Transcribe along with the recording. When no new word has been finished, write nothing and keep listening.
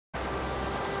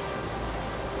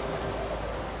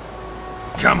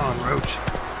Come on, Roach.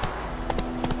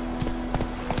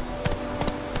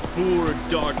 Poor,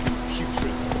 dark, and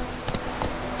putrid.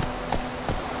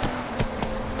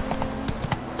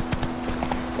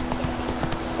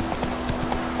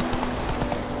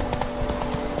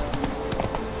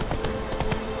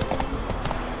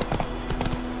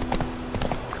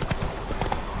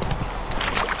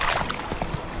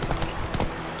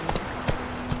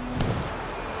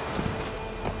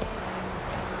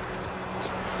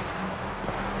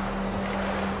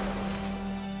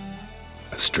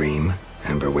 A stream,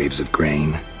 amber waves of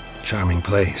grain. Charming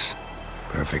place.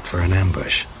 Perfect for an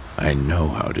ambush. I know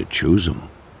how to choose them.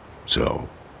 So,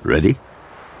 ready?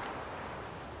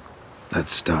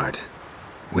 Let's start.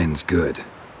 Wind's good.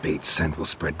 Bait's scent will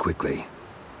spread quickly.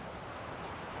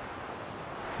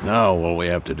 Now all we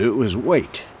have to do is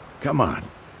wait. Come on.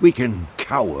 We can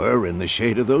cower in the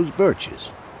shade of those birches.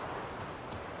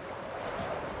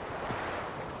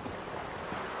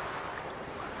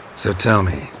 So tell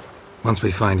me, once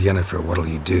we find Yennefer, what'll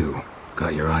you do?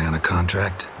 Got your eye on a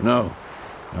contract? No.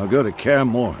 I'll go to Kaer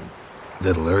Morhen.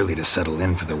 Little early to settle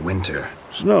in for the winter.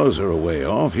 Snows are a way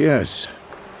off, yes.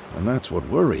 And that's what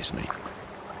worries me.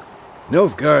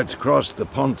 Nilfgaard's crossed the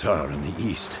Pontar in the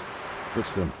east.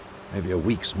 Puts them maybe a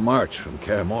week's march from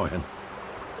Kaer Morhen.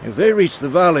 If they reach the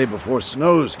valley before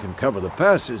snows can cover the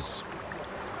passes,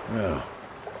 well,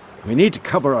 we need to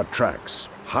cover our tracks,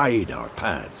 hide our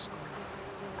paths.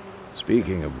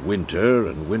 Speaking of winter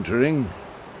and wintering,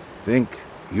 think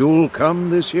you'll come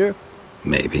this year?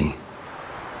 Maybe.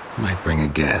 Might bring a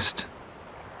guest.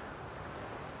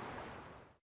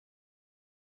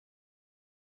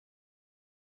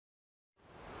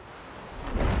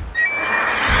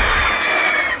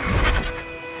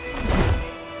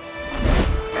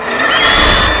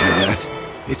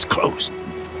 It's closed.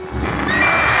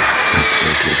 Let's go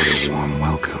give it a warm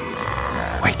welcome.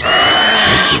 Wait,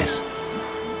 take this.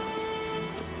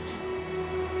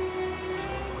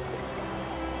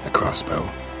 A crossbow.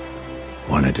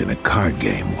 Won it in a card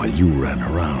game while you ran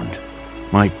around.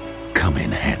 Might come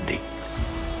in handy.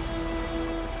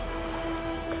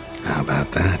 How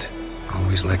about that?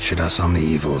 Always lectured us on the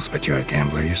evils, but you're a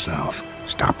gambler yourself.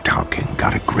 Stop talking.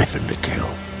 Got a griffin to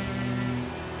kill.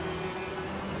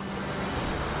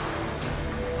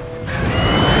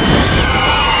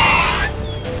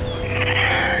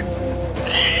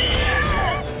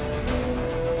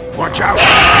 Watch out!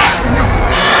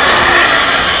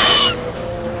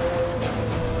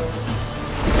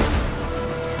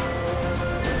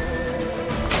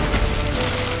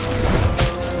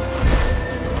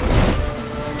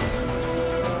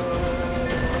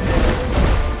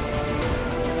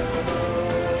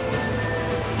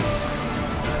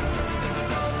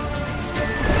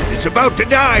 It's about to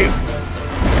dive!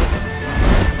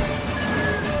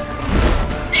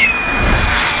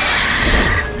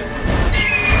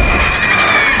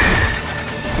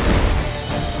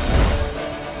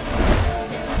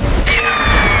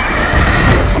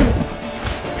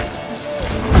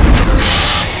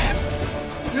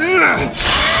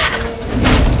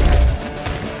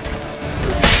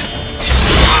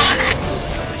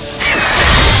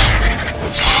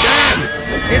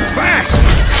 It's fast!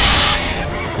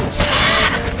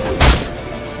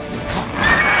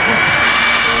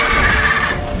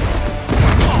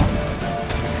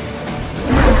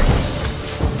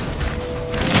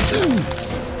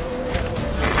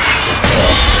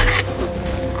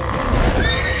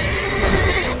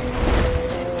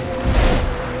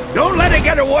 Don't let it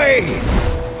get away!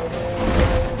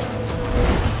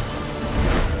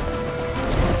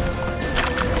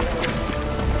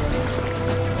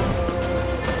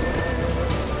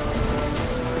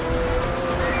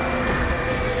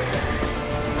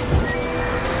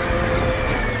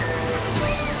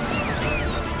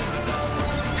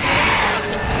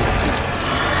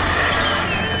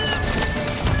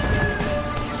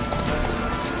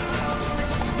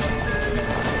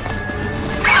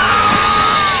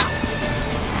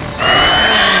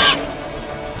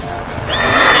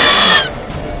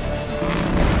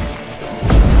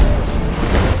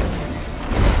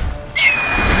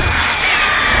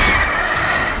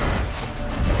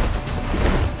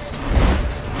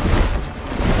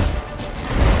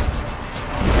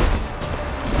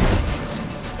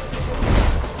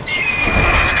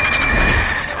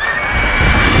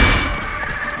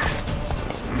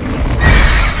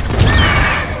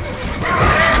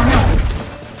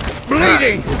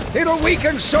 It'll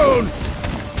weaken soon!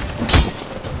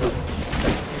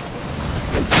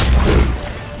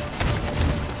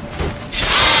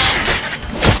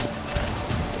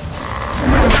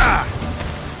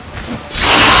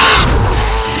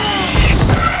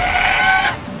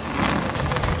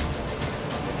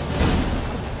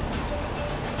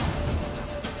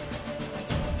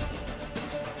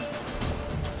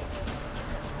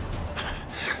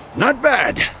 Not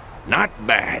bad. Not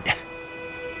bad.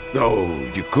 Though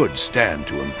you could stand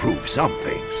to improve some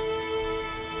things.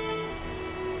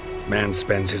 Man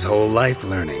spends his whole life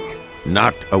learning.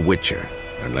 Not a Witcher,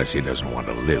 unless he doesn't want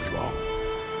to live long.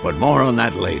 But more on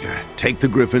that later. Take the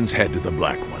Griffin's head to the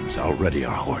Black Ones. I'll ready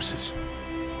our horses.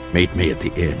 Meet me at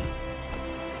the inn.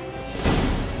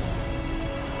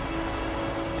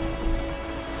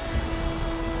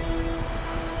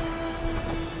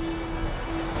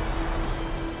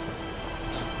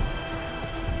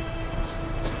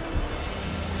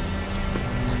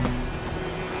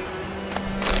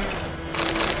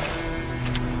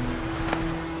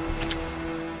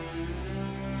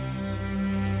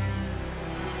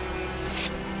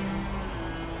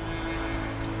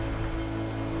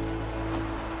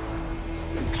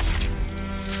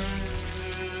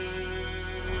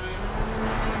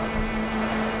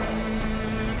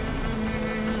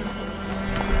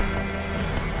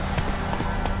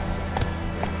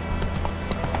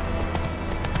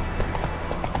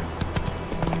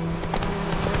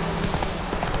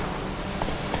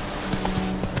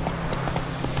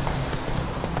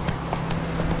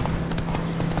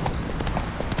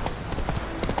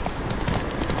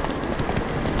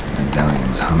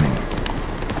 Medallion's humming.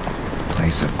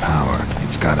 Place of power,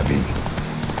 it's gotta be.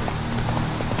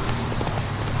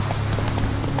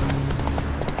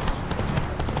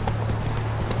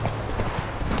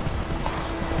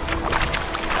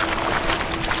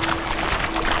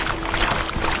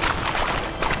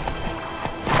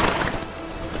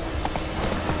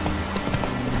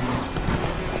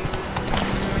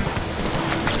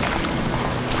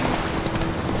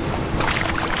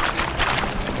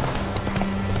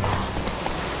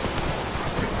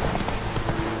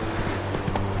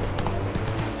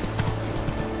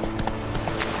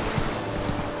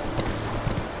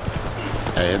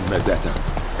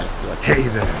 Hey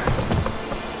there.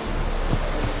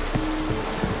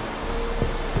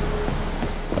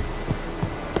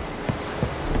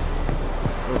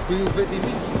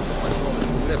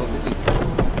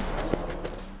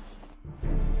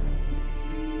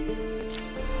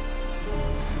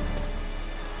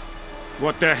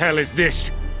 What the hell is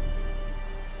this?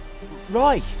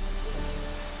 Right.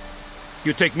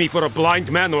 You take me for a blind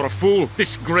man or a fool?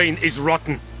 This grain is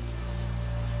rotten.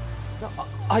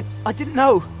 I didn't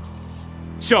know.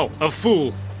 So, a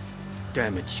fool.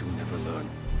 Damn it, you never learn.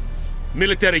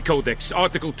 Military Codex,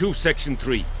 Article 2, Section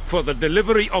 3. For the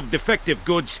delivery of defective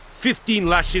goods, 15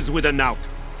 lashes with a knout.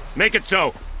 Make it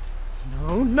so.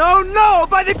 No, no, no!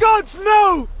 By the gods,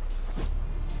 no!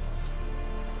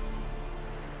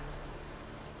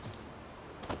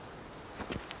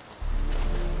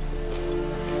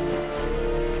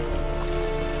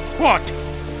 What?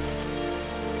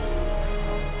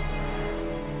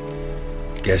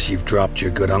 Guess you've dropped your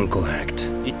good uncle act.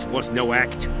 It was no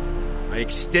act. I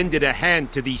extended a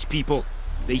hand to these people.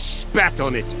 They spat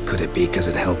on it. Could it be because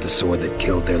it held the sword that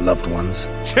killed their loved ones?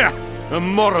 Tja, a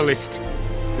moralist.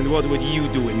 And what would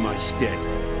you do in my stead?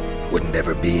 Wouldn't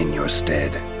ever be in your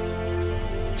stead.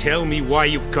 Tell me why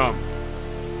you've come.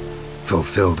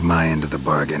 Fulfilled my end of the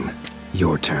bargain.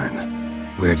 Your turn.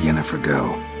 Where'd Yennefer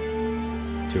go?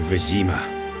 To Vizima.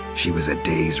 She was a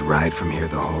day's ride from here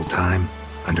the whole time?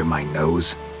 Under my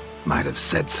nose? Might have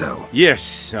said so.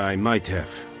 Yes, I might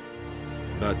have.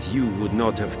 But you would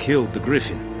not have killed the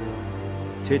Griffin.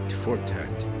 Tit for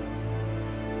tat.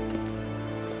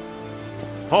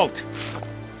 Halt!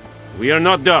 We are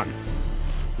not done.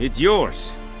 It's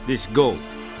yours, this gold.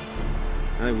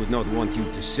 I would not want you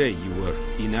to say you were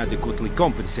inadequately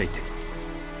compensated.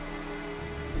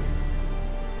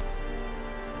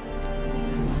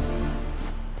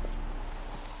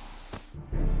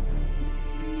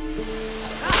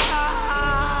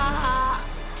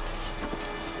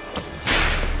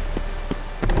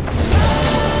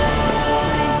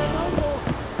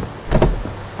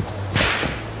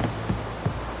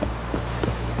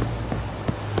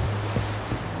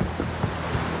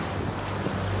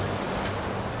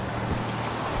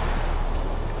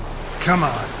 Come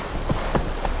on.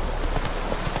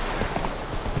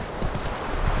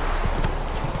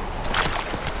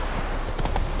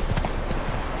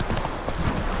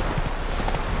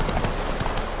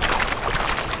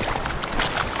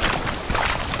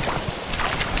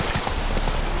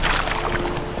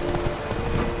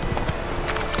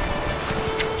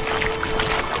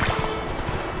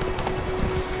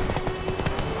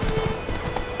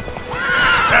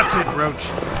 That's it,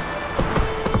 Roach.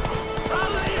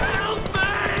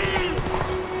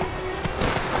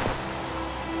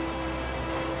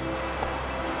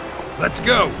 Let's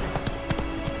go!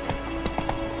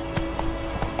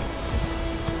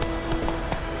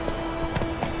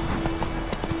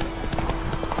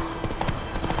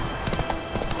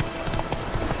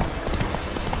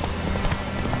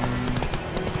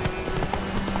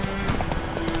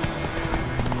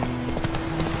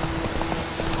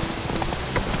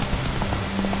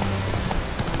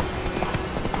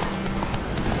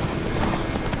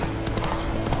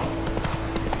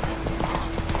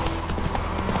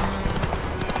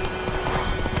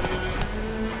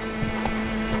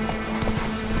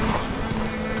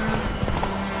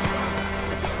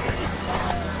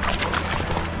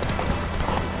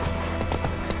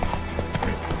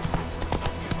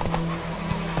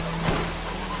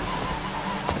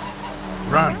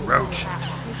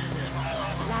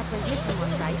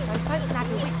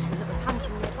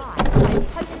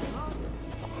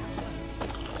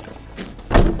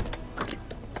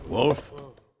 Wolf?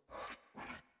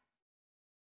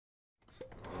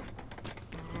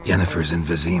 Yennefer's in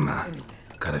Vizima.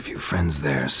 Got a few friends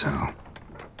there, so...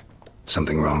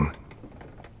 Something wrong?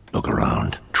 Look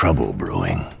around. Trouble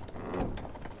brewing.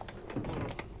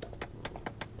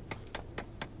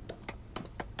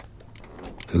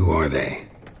 Who are they?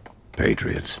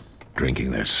 Patriots.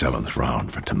 Drinking their 7th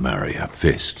round for Temeria.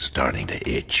 Fist starting to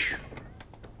itch.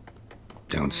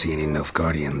 Don't see any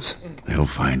Nilfgaardians. They'll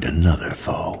find another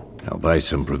foe. I'll buy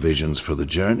some provisions for the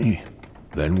journey.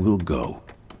 Then we'll go.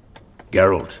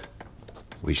 Geralt,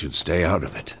 we should stay out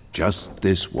of it. Just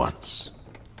this once.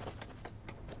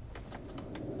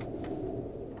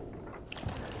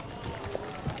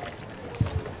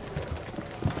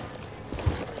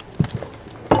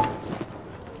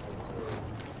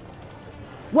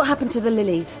 What happened to the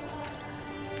lilies?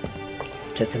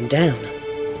 Took them down.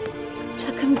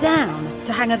 Took them down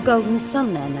to hang a golden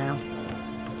sun there now.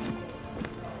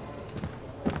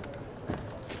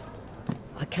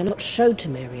 I cannot show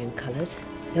Temerian colours.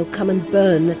 They'll come and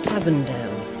burn the tavern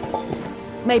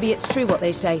down. Maybe it's true what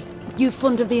they say. You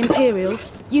fond of the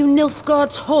Imperials? You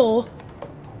Nilfgaard's whore?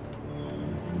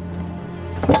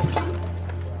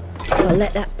 I'll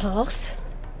let that pass.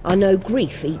 I know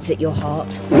grief eats at your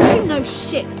heart. You know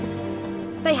shit.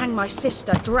 They hanged my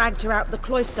sister, dragged her out the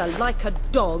cloister like a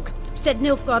dog. Said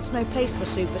Nilfgaard's no place for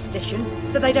superstition,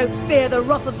 that they don't fear the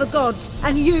wrath of the gods.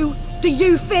 And you, do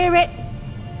you fear it?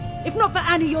 If not for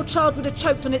Annie, your child would have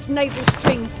choked on its navel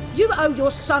string. You owe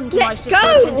your son to my sister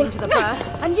attending to the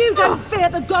birth, and you don't fear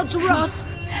the gods' wrath.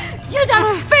 You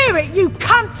don't fear it, you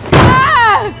cunt!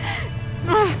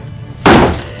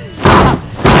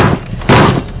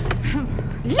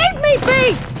 Leave me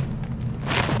be!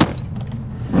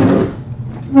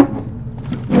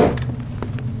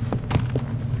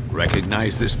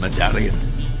 Recognize this medallion?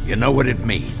 You know what it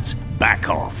means. Back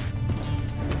off.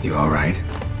 You alright?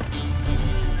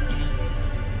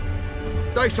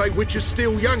 They say witches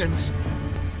steal young'uns.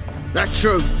 That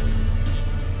true?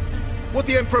 What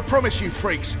the Emperor promise you,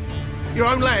 freaks? Your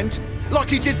own land? Like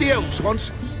he did the elves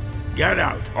once? Get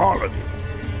out, all of you.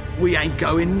 We ain't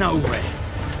going nowhere.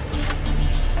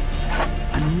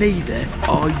 And neither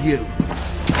are you.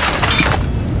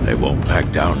 They won't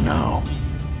back down now.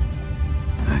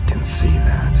 I can see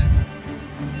that.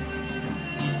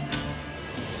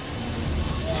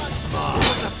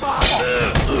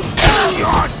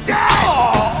 You're dead!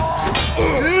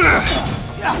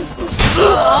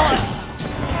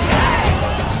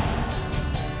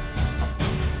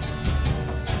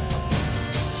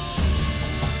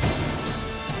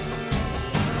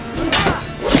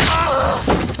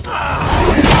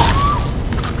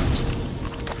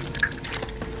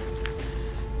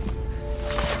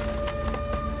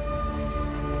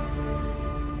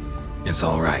 It's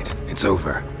all right. It's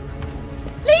over.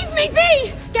 Leave me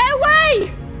be! Get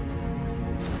away!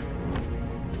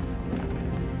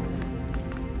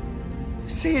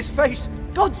 See his face!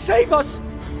 God save us!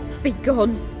 Be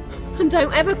gone, and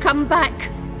don't ever come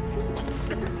back.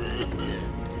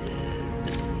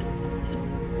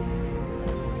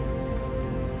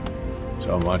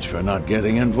 So much for not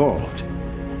getting involved.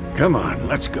 Come on,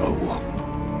 let's go.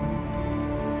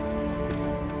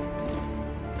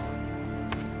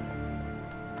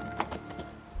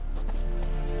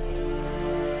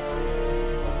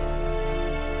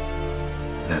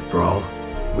 That brawl,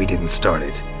 we didn't start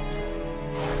it.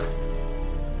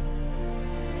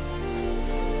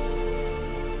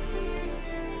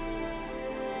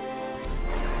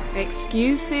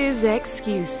 Excuses,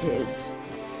 excuses.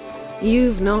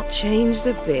 You've not changed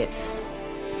a bit.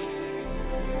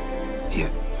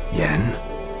 Yen?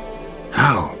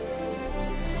 How?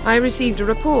 I received a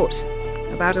report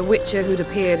about a witcher who'd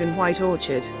appeared in White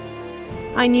Orchard.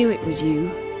 I knew it was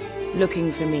you,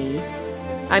 looking for me.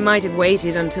 I might have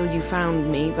waited until you found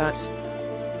me, but...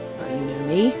 well, you know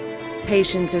me.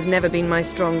 Patience has never been my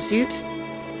strong suit.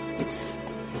 It's...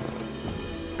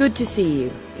 good to see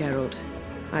you, Geralt.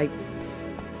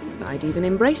 I'd even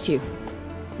embrace you.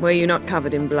 Were you not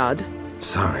covered in blood?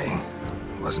 Sorry.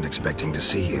 Wasn't expecting to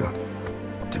see you.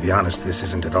 To be honest, this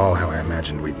isn't at all how I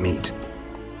imagined we'd meet.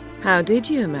 How did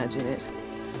you imagine it?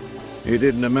 You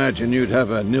didn't imagine you'd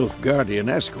have a Nilfgaardian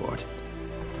escort.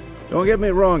 Don't get me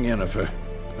wrong, Yennefer.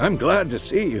 I'm glad to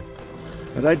see you.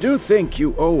 But I do think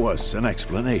you owe us an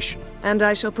explanation. And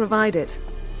I shall provide it.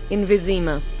 In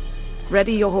Vizima.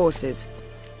 Ready your horses.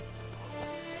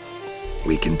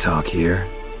 We can talk here.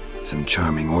 Some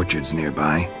charming orchards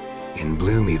nearby. In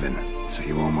bloom even, so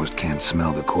you almost can't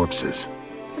smell the corpses.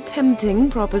 A tempting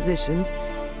proposition.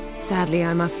 Sadly,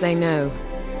 I must say no.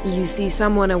 You see,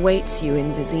 someone awaits you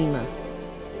in Vizima.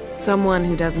 Someone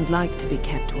who doesn't like to be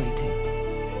kept waiting.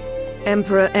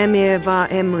 Emperor Emir var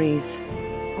Emrys,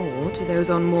 or to those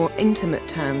on more intimate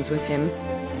terms with him,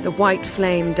 the white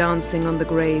flame dancing on the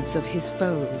graves of his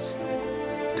foes.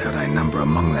 Doubt I number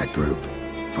among that group.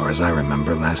 Far as I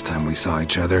remember, last time we saw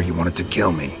each other, he wanted to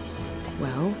kill me.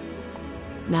 Well,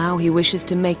 now he wishes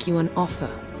to make you an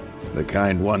offer. The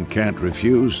kind one can't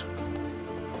refuse?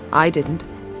 I didn't,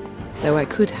 though I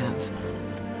could have.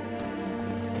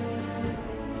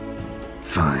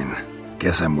 Fine.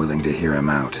 Guess I'm willing to hear him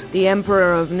out. The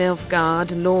Emperor of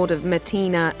Nilfgaard, Lord of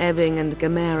Metina, Ebbing and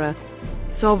Gamera,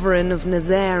 Sovereign of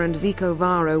Nazaire and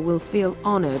Vicovaro will feel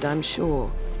honored, I'm sure.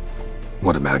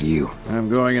 What about you? I'm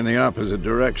going in the opposite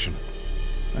direction.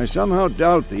 I somehow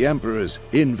doubt the Emperor's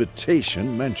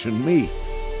invitation mentioned me.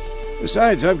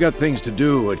 Besides, I've got things to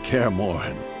do at Kaer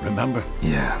Morhen, remember?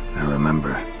 Yeah, I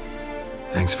remember.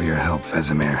 Thanks for your help,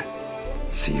 Vesemir.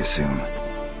 See you soon.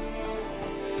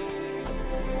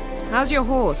 How's your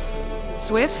horse?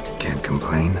 Swift? Can't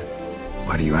complain.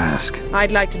 Why do you ask?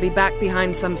 I'd like to be back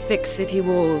behind some thick city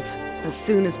walls as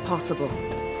soon as possible.